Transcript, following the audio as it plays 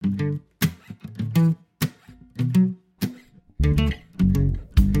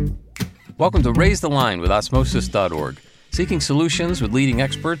Welcome to Raise the Line with Osmosis.org, seeking solutions with leading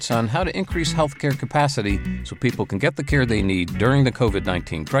experts on how to increase healthcare capacity so people can get the care they need during the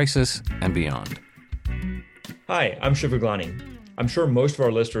COVID-19 crisis and beyond. Hi, I'm Shiv Gaglani. I'm sure most of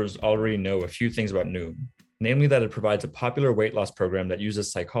our listeners already know a few things about Noom, namely that it provides a popular weight loss program that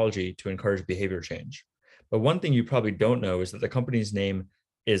uses psychology to encourage behavior change. But one thing you probably don't know is that the company's name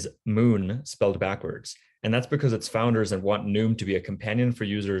is Moon, spelled backwards. And that's because its founders want Noom to be a companion for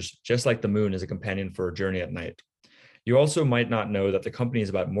users, just like the moon is a companion for a journey at night. You also might not know that the company is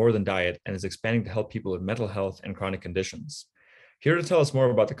about more than diet and is expanding to help people with mental health and chronic conditions. Here to tell us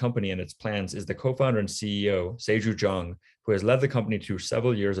more about the company and its plans is the co-founder and CEO, Seju Jong, who has led the company through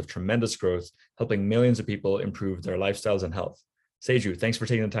several years of tremendous growth, helping millions of people improve their lifestyles and health. Seju, thanks for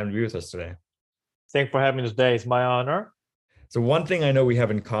taking the time to be with us today. Thanks for having me today. It's my honor. So one thing I know we have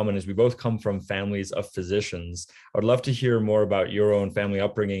in common is we both come from families of physicians. I would love to hear more about your own family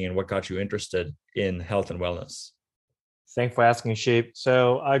upbringing and what got you interested in health and wellness. Thanks for asking, Sheep.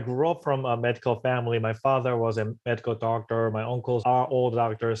 So I grew up from a medical family. My father was a medical doctor. My uncles are all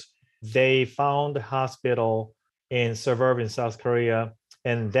doctors. They found a hospital in suburban South Korea,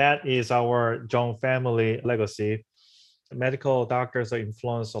 and that is our Jong family legacy. Medical doctors are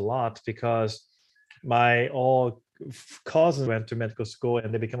influenced a lot because my all cousins went to medical school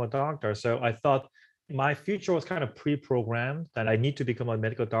and they became a doctor. So I thought my future was kind of pre-programmed that I need to become a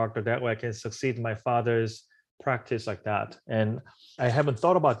medical doctor. That way I can succeed in my father's practice like that. And I haven't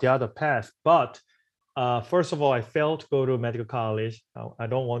thought about the other path, but first of all, I failed to go to medical college. I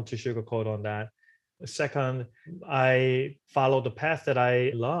don't want to sugarcoat on that. Second, I followed the path that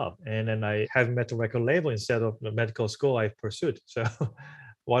I love. And then I have met a record label instead of the medical school I pursued. So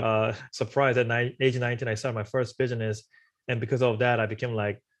what a surprise. At age 19, I started my first business. And because of that, I became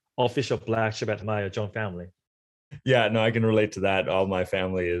like official black sheep at my Jong family. Yeah, no, I can relate to that. All my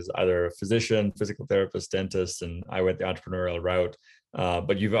family is either a physician, physical therapist, dentist, and I went the entrepreneurial route.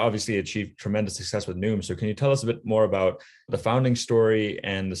 But you've obviously achieved tremendous success with Noom. So can you tell us a bit more about the founding story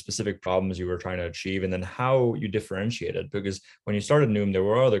and the specific problems you were trying to achieve, and then how you differentiated? Because when you started Noom, there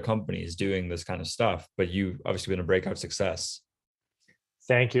were other companies doing this kind of stuff, but you've obviously been a breakout success.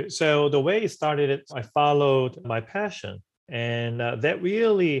 Thank you. So the way it started, I followed my passion, and that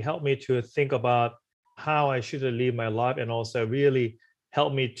really helped me to think about how I should live my life, and also really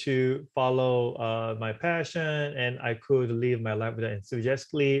helped me to follow my passion, and I could live my life with it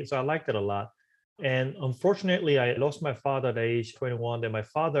enthusiastically. So I liked it a lot. And unfortunately, I lost my father at age 21. Then my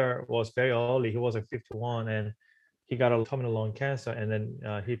father was very early. He was like 51, and he got a terminal lung cancer, and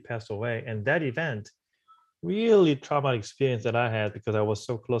then he passed away. And that event really traumatic experience that I had because I was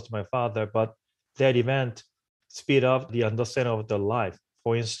so close to my father. But that event speed up the understanding of the life.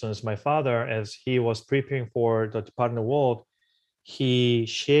 For instance, my father, as he was preparing for the departing the world, he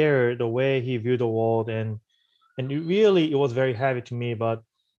shared the way he viewed the world, and it was very heavy to me. But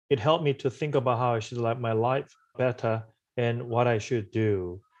it helped me to think about how I should live my life better and what I should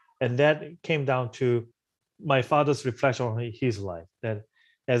do. And that came down to my father's reflection on his life. That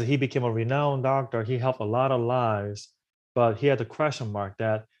as he became a renowned doctor, he helped a lot of lives, but he had a question mark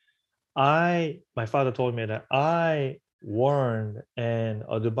that my father told me that I warned and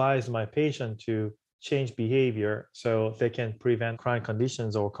advised my patient to change behavior so they can prevent chronic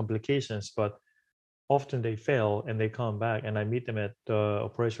conditions or complications, but often they fail and they come back and I meet them at the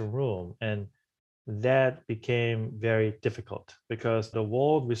operation room. And that became very difficult because the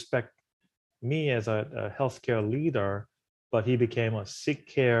world respect me as a healthcare leader, but he became a sick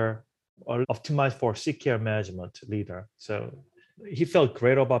care or optimized for sick care management leader. So he felt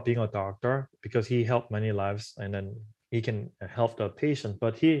great about being a doctor because he helped many lives and then he can help the patient.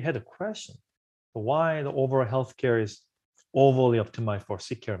 But he had a question: why the overall healthcare is overly optimized for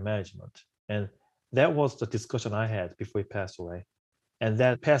sick care management? And that was the discussion I had before he passed away. And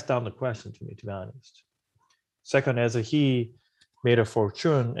that passed down the question to me, to be honest. Second, as he made a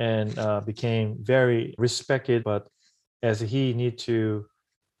fortune and became very respected, but as he need to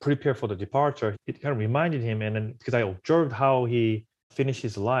prepare for the departure, it kind of reminded him, and then because I observed how he finished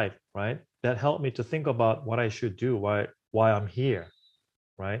his life, right? That helped me to think about what I should do, why I'm here,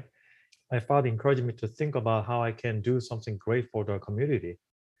 right? My father encouraged me to think about how I can do something great for the community,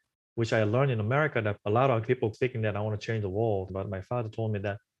 which I learned in America that a lot of people thinking that I want to change the world. But my father told me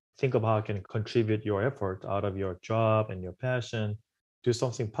that think of how I can contribute your effort out of your job and your passion, do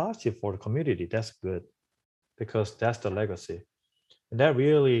something positive for the community. That's good because that's the legacy. And that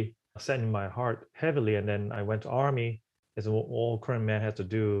really set in my heart heavily. And then I went to Army, as all current man had to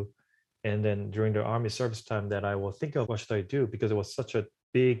do. And then during the Army service time that I was thinking of what should I do, because it was such a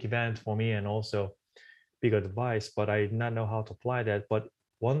big event for me and also big advice, but I did not know how to apply that. But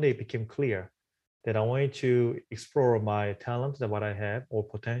one day it became clear that I wanted to explore my talent, that what I have or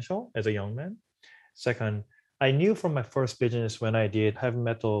potential as a young man. Second, I knew from my first business when I did heavy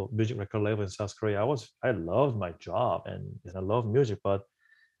metal music record label in South Korea, I loved my job and I love music, but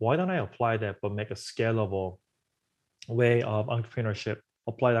why don't I apply that but make a scalable way of entrepreneurship,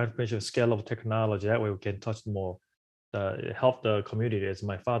 apply entrepreneurship, scalable technology. That way we can touch more, help the community. As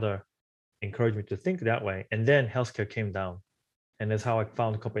my father encouraged me to think that way. And then healthcare came down. And that's how I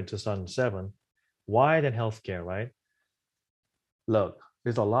found the company in 2007. Why then healthcare, right? Look,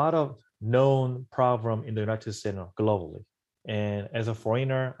 there's a lot of known problem in the United States globally. And as a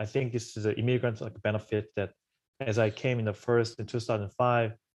foreigner, I think this is an immigrant like benefit that as I came in in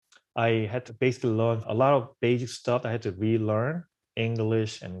 2005, I had to basically learn a lot of basic stuff. I had to relearn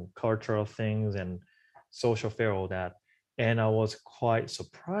English and cultural things and social fare, all that. And I was quite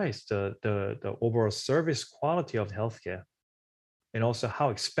surprised the overall service quality of healthcare and also how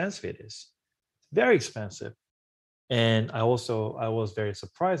expensive it is. Very expensive. And I was very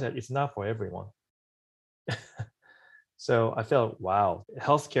surprised that it's not for everyone. So I felt, wow,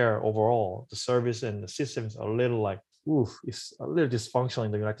 healthcare overall, the service and the systems are a little like, oof, it's a little dysfunctional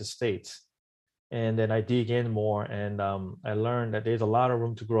in the United States. And then I dig in more and I learned that there's a lot of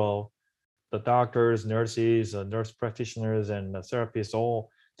room to grow. The doctors, nurses, nurse practitioners, and therapists, all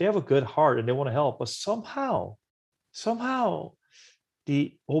they have a good heart and they want to help, but somehow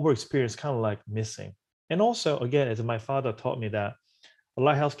the over experience kind of like missing. And also, again, as my father taught me that a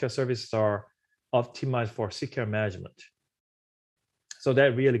lot of healthcare services are optimized for sick care management. So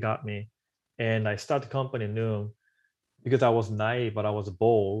that really got me. And I started the company Noom because I was naive, but I was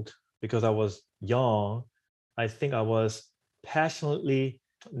bold because I was young. I think I was passionately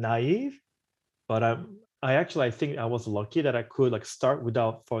naive, but I think I was lucky that I could like start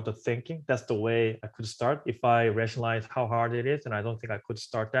without further thinking. That's the way I could start. If I rationalize how hard it is, and I don't think I could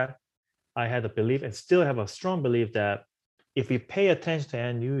start that, I had a belief and still have a strong belief that if we pay attention to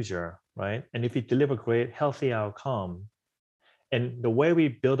end user, right, and if we deliver great healthy outcome, and the way we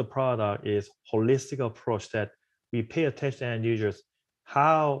build a product is holistic approach that we pay attention to end users,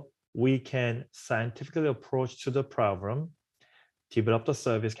 how we can scientifically approach to the problem, develop the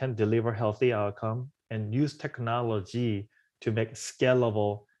service, can deliver healthy outcome, and use technology to make it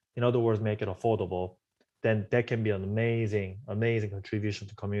scalable. In other words, make it affordable. Then that can be an amazing, amazing contribution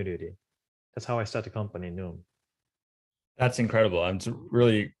to community. That's how I started the company, Noom. That's incredible. And it's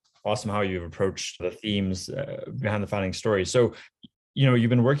really awesome how you've approached the themes behind the founding story. So, you've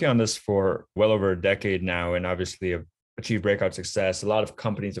been working on this for well over a decade now, and obviously have achieved breakout success. A lot of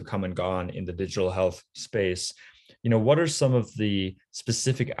companies have come and gone in the digital health space. What are some of the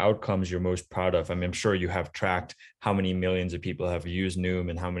specific outcomes you're most proud of? I mean, I'm sure you have tracked how many millions of people have used Noom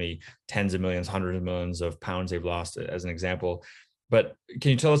and how many tens of millions, hundreds of millions of pounds they've lost, as an example. But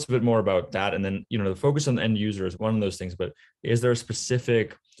can you tell us a bit more about that? And then, the focus on the end user is one of those things, but is there a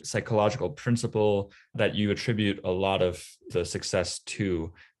specific psychological principle that you attribute a lot of the success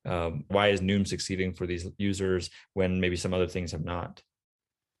to? Why is Noom succeeding for these users when maybe some other things have not?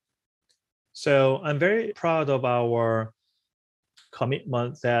 So I'm very proud of our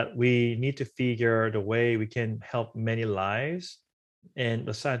commitment that we need to figure the way we can help many lives and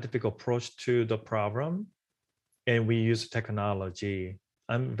the scientific approach to the problem. And we use technology.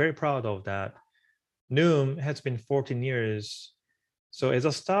 I'm very proud of that. Noom has been 14 years. So as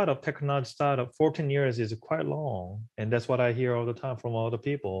a startup, technology startup, 14 years is quite long. And that's what I hear all the time from other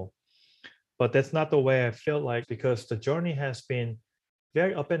people. But that's not the way I feel like, because the journey has been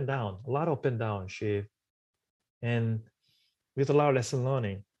very up and down, a lot of up and down, Shiv. And with a lot of lesson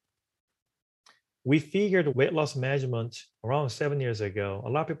learning. We figured weight loss management around 7 years ago. A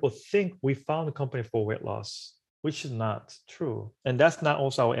lot of people think we found a company for weight loss, which is not true. And that's not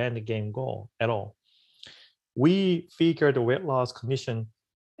also our end game goal at all. We figured the weight loss condition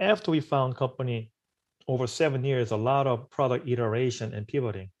after we found company over 7 years, a lot of product iteration and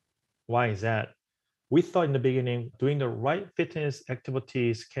pivoting. Why is that? We thought in the beginning, doing the right fitness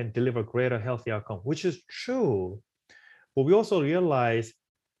activities can deliver greater healthy outcome, which is true. But we also realized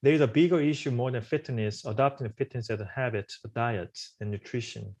there is a bigger issue more than fitness, adopting fitness as a habit, a diet, and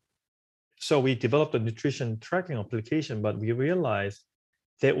nutrition. So we developed a nutrition tracking application, but we realized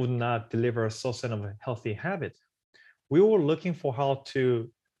that would not deliver a sustainable healthy habit. We were looking for how to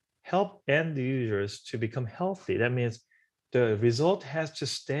help end users to become healthy. That means the result has to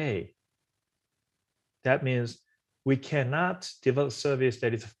stay. That means we cannot develop a service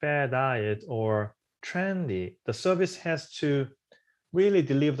that is a fad diet or trendy. The service has to really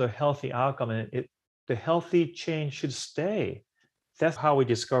deliver the healthy outcome, and the healthy change should stay. That's how we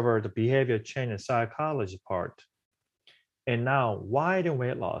discover the behavior change and psychology part. And now, widen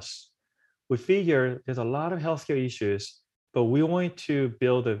weight loss. We figure there's a lot of healthcare issues, but we want to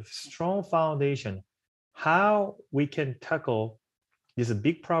build a strong foundation how we can tackle this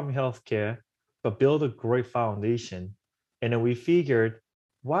big problem in healthcare, but build a great foundation. And then we figured,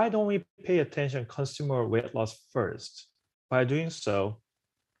 why don't we pay attention to consumer weight loss first? By doing so,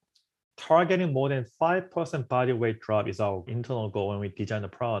 targeting more than 5% body weight drop is our internal goal when we design the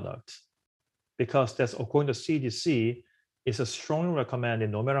product. Because that's according to CDC, it's strongly recommended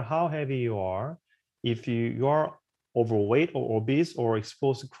no matter how heavy you are, if you are overweight or obese or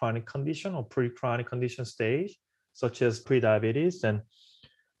exposed to chronic condition or pre-chronic condition stage, such as pre-diabetes, then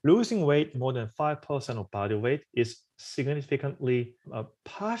losing weight more than 5% of body weight is significantly a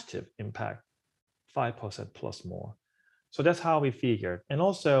positive impact, 5% plus more. So that's how we figured. And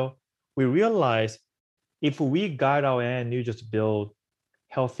also, we realized if we guide our end users to build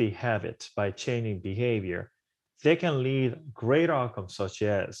healthy habits by changing behavior, they can lead greater outcomes such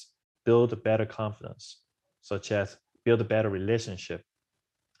as build better confidence, such as build a better relationship,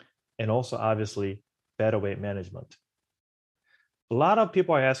 and also obviously better weight management. A lot of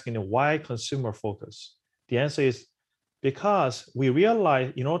people are asking why consumer focus. The answer is because we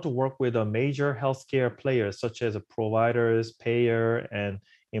realize in order to work with a major healthcare players such as providers, payer, and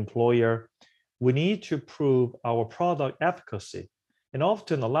employer, we need to prove our product efficacy. And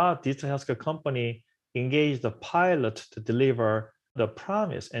often a lot of digital healthcare company engage the pilot to deliver the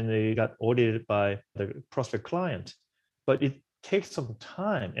promise and they got audited by the prospect client. But it takes some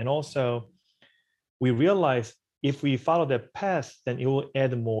time. And also we realize if we follow that path, then it will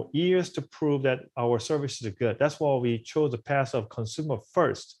add more years to prove that our services are good. That's why we chose the path of consumer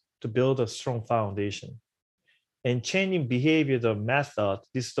first to build a strong foundation. And changing behavior, the method,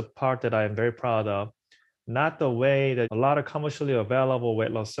 this is the part that I am very proud of, not the way that a lot of commercially available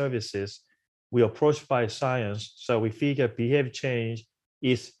weight loss services, we approach by science. So we figure behavior change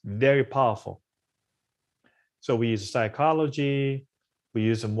is very powerful. So we use psychology, we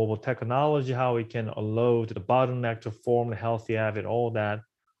use a mobile technology, how we can unload the bottleneck to form a healthy habit, all that.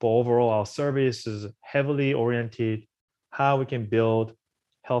 But overall, our service is heavily oriented how we can build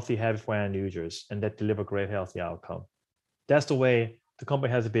healthy habits for end users and that deliver great healthy outcome. That's the way the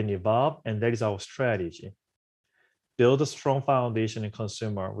company has been evolved, and that is our strategy. Build a strong foundation in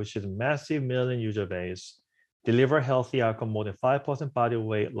consumer, which is a massive million user base, deliver healthy outcome more than 5% body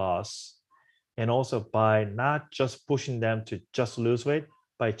weight loss, and also by not just pushing them to just lose weight,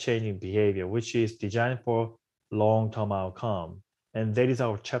 by changing behavior, which is designed for long-term outcome. And that is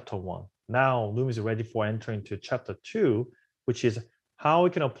our chapter 1. Now Noom is ready for entering to chapter 2, which is how we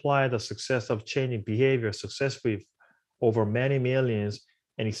can apply the success of changing behavior successfully over many millions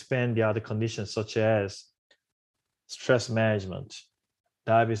and expand the other conditions such as stress management,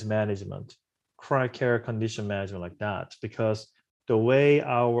 diabetes management, chronic care condition management, like that. Because the way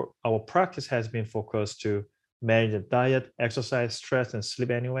our practice has been focused to manage the diet, exercise, stress, and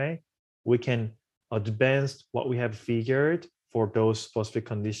sleep anyway, we can advance what we have figured for those specific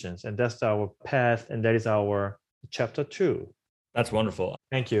conditions. And that's our path, and that is our chapter 2. That's wonderful.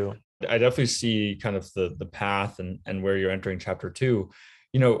 Thank you. I definitely see kind of the path and where you're entering chapter 2.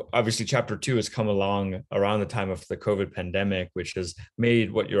 You know, obviously chapter 2 has come along around the time of the COVID pandemic, which has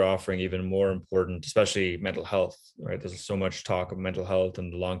made what you're offering even more important, especially mental health, right? There's so much talk of mental health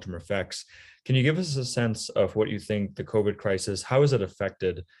and the long-term effects. Can you give us a sense of what you think the COVID crisis, how has it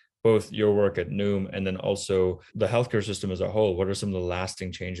affected both your work at Noom and then also the healthcare system as a whole? What are some of the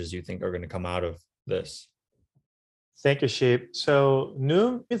lasting changes you think are going to come out of this? Thank you, Sheep. So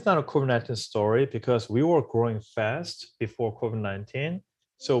Noom is not a COVID-19 story because we were growing fast before COVID-19.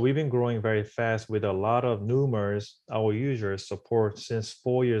 So we've been growing very fast with a lot of Noomers, our users support since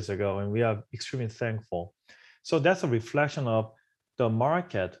 4 years ago, and we are extremely thankful. So that's a reflection of the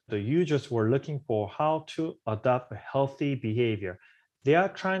market. The users were looking for how to adopt a healthy behavior. They are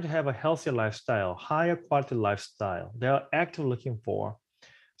trying to have a healthy lifestyle, higher quality lifestyle. They are actively looking for.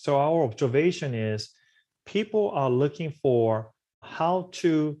 So our observation is people are looking for how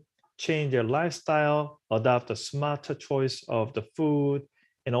to change their lifestyle, adopt a smarter choice of the food,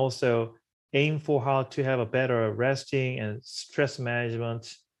 and also aim for how to have a better resting and stress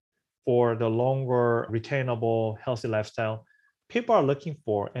management for the longer retainable healthy lifestyle people are looking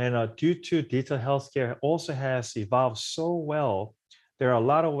for. And due to digital healthcare also has evolved so well, there are a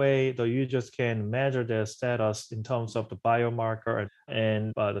lot of ways the users can measure their status in terms of the biomarker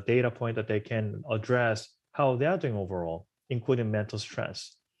and the data point that they can address how they are doing overall, including mental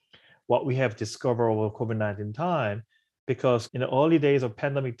stress. What we have discovered over COVID-19 time, because in the early days of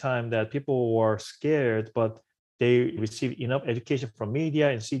pandemic time that people were scared, but they received enough education from media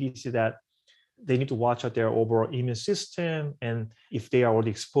and CDC that they need to watch out their overall immune system. And if they are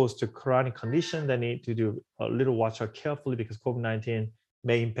already exposed to chronic condition, they need to do a little watch out carefully because COVID-19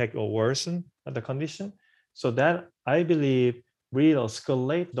 may impact or worsen the condition. So that, I believe, really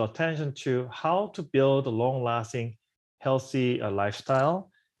escalate the attention to how to build a long-lasting, healthy lifestyle.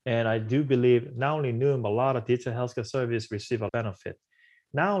 And I do believe not only Noom, a lot of digital healthcare service receive a benefit.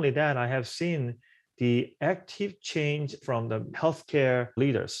 Not only that, I have seen the active change from the healthcare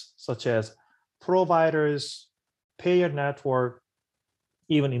leaders, such as providers, payer network,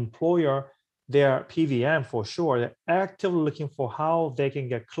 even employer, their PVM for sure, they're actively looking for how they can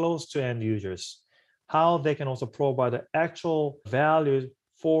get close to end users, how they can also provide the actual value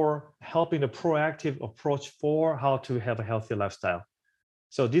for helping the proactive approach for how to have a healthy lifestyle.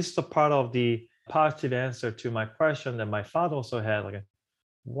 So this is a part of the positive answer to my question that my father also had, like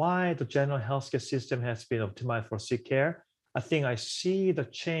why the general healthcare system has been optimized for sick care. I think I see the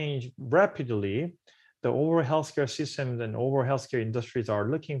change rapidly. The overall healthcare systems and overall healthcare industries are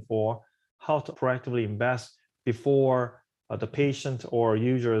looking for how to proactively invest before the patient or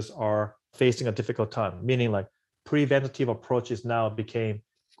users are facing a difficult time, meaning like preventative approaches now became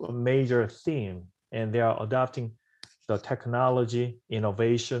a major theme, and they are adopting the technology,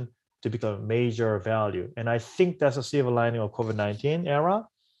 innovation to become a major value. And I think that's a silver lining of COVID-19 era.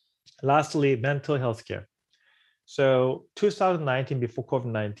 Lastly, mental health care. So 2019, before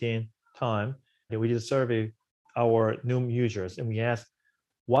COVID-19 time, we did a survey our Noom users, and we asked,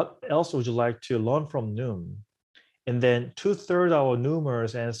 what else would you like to learn from Noom? And then 2/3 of our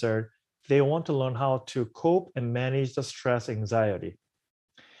Noomers answered they want to learn how to cope and manage the stress, anxiety.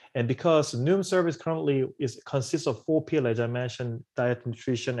 And because Noom service currently consists of 4 pillars, I mentioned diet,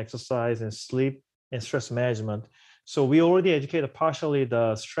 nutrition, exercise, and sleep, and stress management. So we already educated partially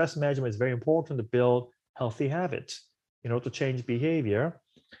the stress management is very important to build healthy habits in order to change behavior.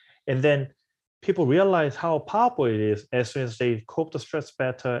 And then people realize how powerful it is as soon as they cope the stress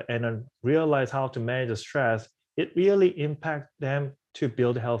better and then realize how to manage the stress, it really impacts them to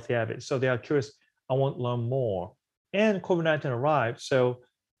build healthy habits. So they are curious, I want to learn more. And COVID-19 arrived. So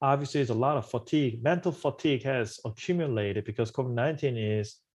obviously there's a lot of fatigue. Mental fatigue has accumulated because COVID-19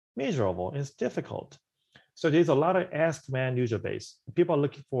 is miserable, it's difficult. So there's a lot of Ask Man user base. People are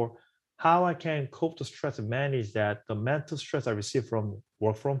looking for how I can cope the stress and manage that, the mental stress I receive from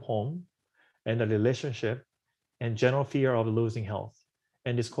work from home and the relationship and general fear of losing health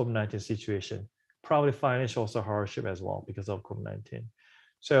and this COVID-19 situation, probably financial also hardship as well because of COVID-19.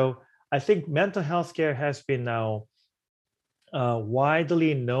 So I think mental health care has been now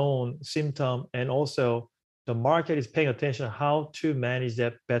widely known symptom, and also the market is paying attention how to manage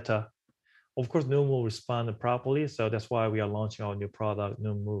that better. Of course, Noom will respond properly. So that's why we are launching our new product,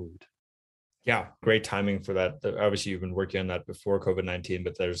 Noom Mood. Yeah, great timing for that. Obviously, you've been working on that before COVID-19,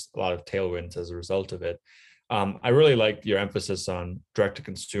 but there's a lot of tailwinds as a result of it. I really like your emphasis on direct to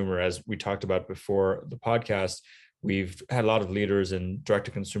consumer. As we talked about before the podcast, we've had a lot of leaders in direct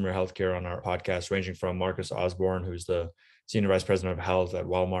to consumer healthcare on our podcast, ranging from Marcus Osborne, who's the Senior Vice President of Health at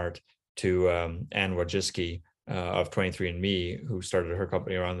Walmart, to Anne Wojcicki of 23andMe, who started her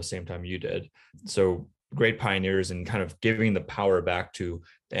company around the same time you did. So great pioneers in kind of giving the power back to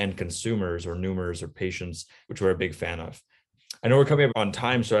the end consumers or Noomers or patients, which we're a big fan of. I know we're coming up on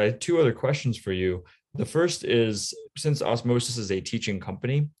time, so I have 2 other questions for you. The first is, since Osmosis is a teaching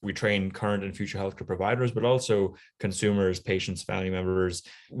company, we train current and future healthcare providers, but also consumers, patients, family members.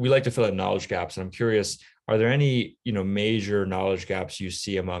 We like to fill in knowledge gaps. And I'm curious, are there any, major knowledge gaps you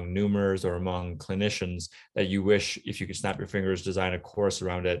see among Noomers or among clinicians that you wish, if you could snap your fingers, design a course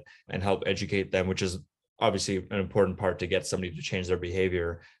around it and help educate them, which is obviously an important part to get somebody to change their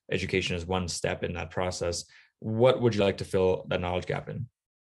behavior. Education is one step in that process. What would you like to fill that knowledge gap in?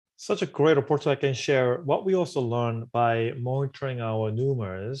 Such a great opportunity I can share. What we also learned by monitoring our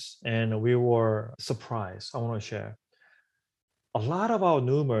Noomers, and we were surprised. I want to share. A lot of our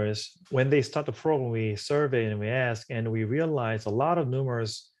Noomers, when they start the program, we survey and we ask, and we realize a lot of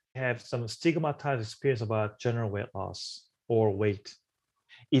Noomers have some stigmatized experience about general weight loss or weight.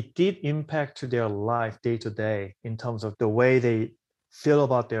 It did impact to their life day to day in terms of the way they feel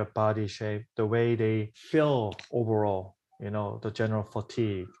about their body shape, the way they feel overall, the general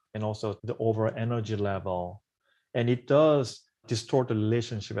fatigue, and also the overall energy level. And it does distort the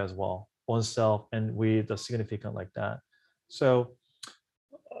relationship as well, oneself and with the significant like that. So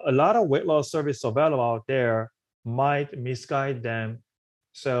a lot of weight loss service available out there might misguide them.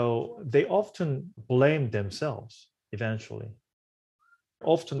 So they often blame themselves eventually.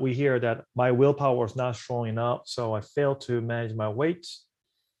 Often we hear that my willpower is not strong enough, so I failed to manage my weight,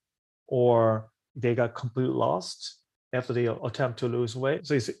 or they got completely lost. after they attempt to lose weight.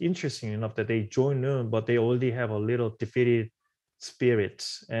 So it's interesting enough that they join Noom, but they already have a little defeated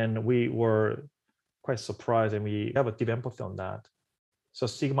spirits. And we were quite surprised, and we have a deep empathy on that. So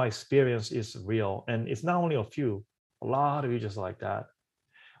stigma experience is real. And it's not only a lot of users like that.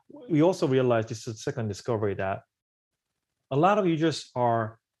 We also realized, this is the second discovery, that a lot of users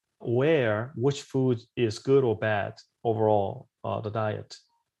are aware which food is good or bad overall, the diet,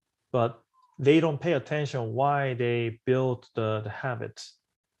 but they don't pay attention why they built the habits.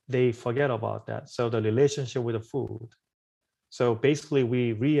 They forget about that. So the relationship with the food. So basically,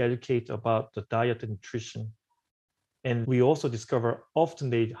 we re-educate about the diet and nutrition. And we also discover often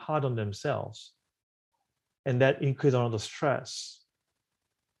they hard on themselves. And that increase on the stress.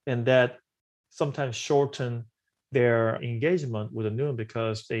 And that sometimes shorten their engagement with the Noom,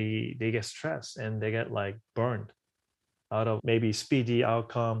 because they get stressed and they get like burned out of maybe speedy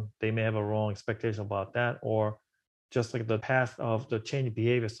outcome. They may have a wrong expectation about that, or just like the path of the change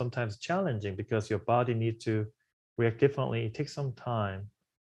behavior sometimes challenging because your body needs to react differently. It takes some time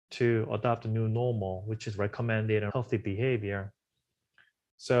to adopt a new normal, which is recommended in healthy behavior.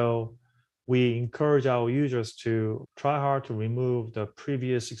 So we encourage our users to try hard to remove the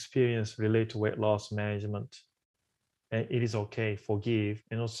previous experience related to weight loss management. And it is okay, forgive.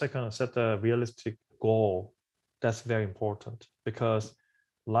 And also, second, set a realistic goal. That's very important, because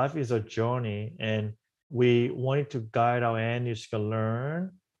life is a journey, and we wanted to guide our end users to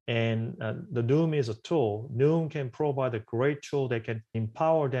learn. And the Noom is a tool. Noom can provide a great tool that can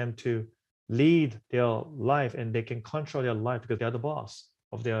empower them to lead their life, and they can control their life because they're the boss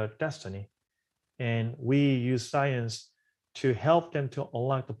of their destiny. And we use science to help them to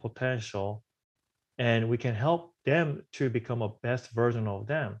unlock the potential, and we can help them to become a best version of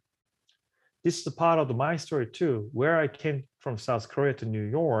them. This is a part of my story too, where I came from South Korea to New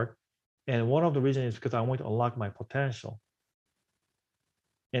York. And one of the reasons is because I want to unlock my potential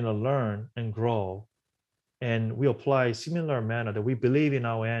and learn and grow. And we apply similar manner that we believe in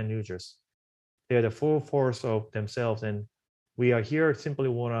our end users. They're the full force of themselves. And we are here simply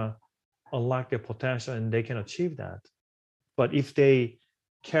want to unlock their potential, and they can achieve that. But if they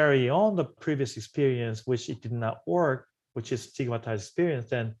carry on the previous experience, which it did not work, which is stigmatized experience,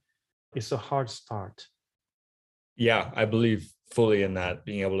 then it's a hard start. Yeah, I believe fully in that,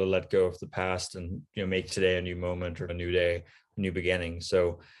 being able to let go of the past and make today a new moment or a new day, a new beginning.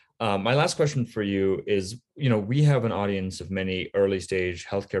 So my last question for you is, we have an audience of many early stage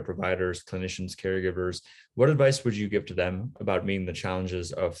healthcare providers, clinicians, caregivers. What advice would you give to them about meeting the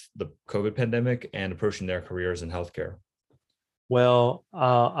challenges of the COVID pandemic and approaching their careers in healthcare? Well,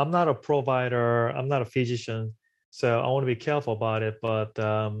 I'm not a provider, I'm not a physician, so I want to be careful about it, but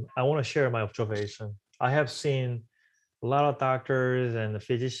I want to share my observation. I have seen a lot of doctors and the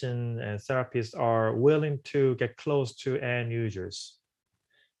physicians and therapists are willing to get close to end users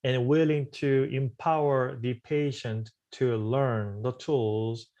and willing to empower the patient to learn the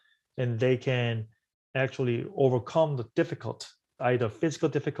tools, and they can actually overcome the difficult, either physical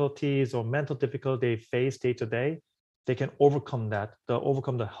difficulties or mental difficulty they face day to day. They can overcome that,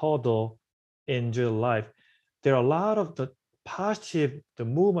 overcome the hurdle in real life. There are a lot of the positive, the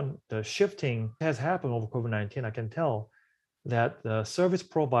movement, the shifting has happened over COVID-19. I can tell that the service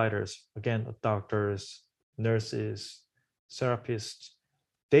providers, again, doctors, nurses, therapists,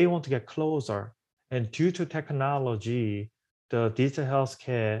 they want to get closer. And due to technology, the digital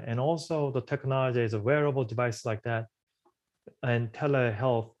healthcare, and also the technology is a wearable device like that, and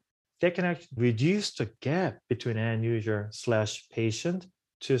telehealth, they can actually reduce the gap between end user slash patient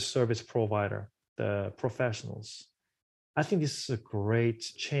to service provider, the professionals. I think this is a great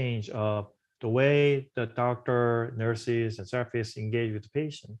change of the way the doctor, nurses, and therapists engage with the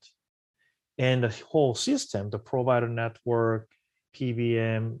patient. And the whole system, the provider network,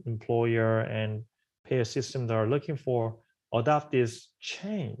 PBM, employer, and payer system that are looking for, adopt this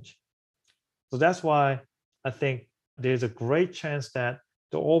change. So that's why I think there's a great chance that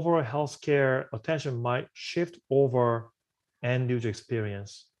the overall healthcare attention might shift over end user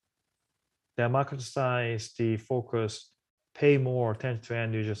experience. Democratize the focus, pay more attention to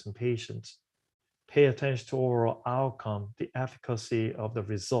end users and patients, pay attention to overall outcome, the efficacy of the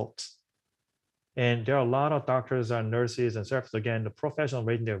results. And there are a lot of doctors and nurses and therapists, again, the professionals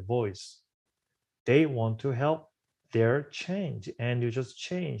raising their voice. They want to help their change, and users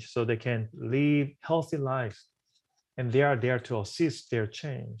change, so they can live healthy lives. And they are there to assist their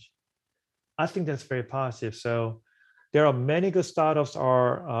change. I think that's very positive. So there are many good startups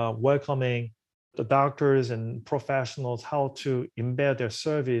are welcoming the doctors and professionals how to embed their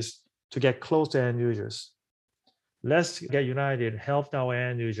service to get close to end users. Let's get united, help our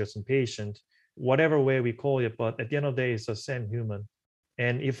end users and patients whatever way we call it, but at the end of the day, it's the same human.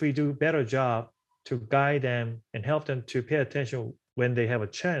 And if we do a better job to guide them and help them to pay attention when they have a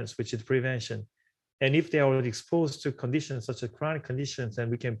chance, which is prevention, and if they are already exposed to conditions such as chronic conditions, then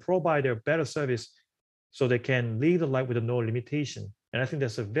we can provide a better service so they can lead a life with no limitation. And I think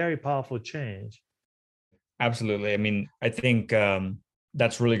that's a very powerful change. Absolutely. I mean, I think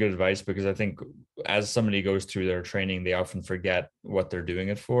that's really good advice, because I think as somebody goes through their training, they often forget what they're doing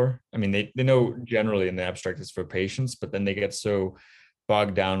it for. I mean, they know generally in the abstract it's for patients, but then they get so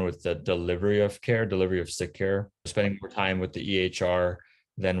bogged down with the delivery of care, delivery of sick care, spending more time with the EHR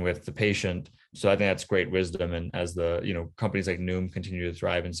than with the patient. So I think that's great wisdom. And as the, companies like Noom continue to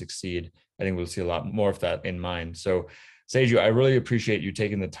thrive and succeed, I think we'll see a lot more of that in mind. So Seiju, I really appreciate you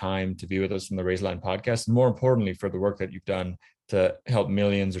taking the time to be with us on the Raise the Line podcast, and more importantly, for the work that you've done to help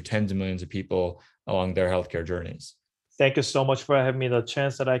millions or tens of millions of people along their healthcare journeys. Thank you so much for having me the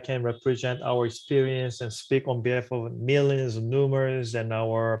chance that I can represent our experience and speak on behalf of millions of Noomers and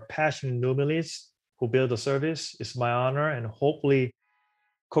our passionate Noomies who build the service. It's my honor, and hopefully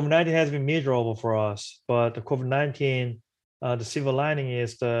COVID-19 has been miserable for us, but the COVID-19, the silver lining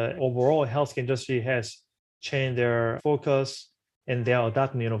is the overall healthcare industry has changed their focus and they are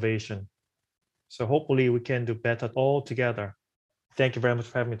adopting innovation. So hopefully we can do better all together. Thank you very much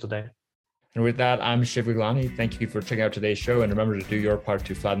for having me today. And with that, I'm Shiv Gaglani. Thank you for checking out today's show. And remember to do your part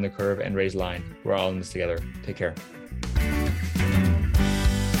to flatten the curve and raise the line. We're all in this together. Take care.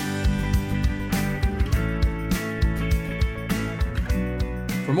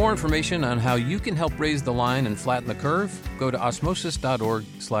 For more information on how you can help raise the line and flatten the curve, go to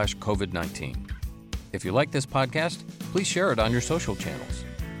osmosis.org/COVID-19. If you like this podcast, please share it on your social channels.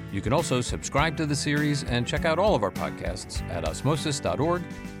 You can also subscribe to the series and check out all of our podcasts at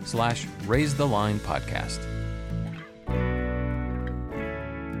osmosis.org/Raise the Line Podcast.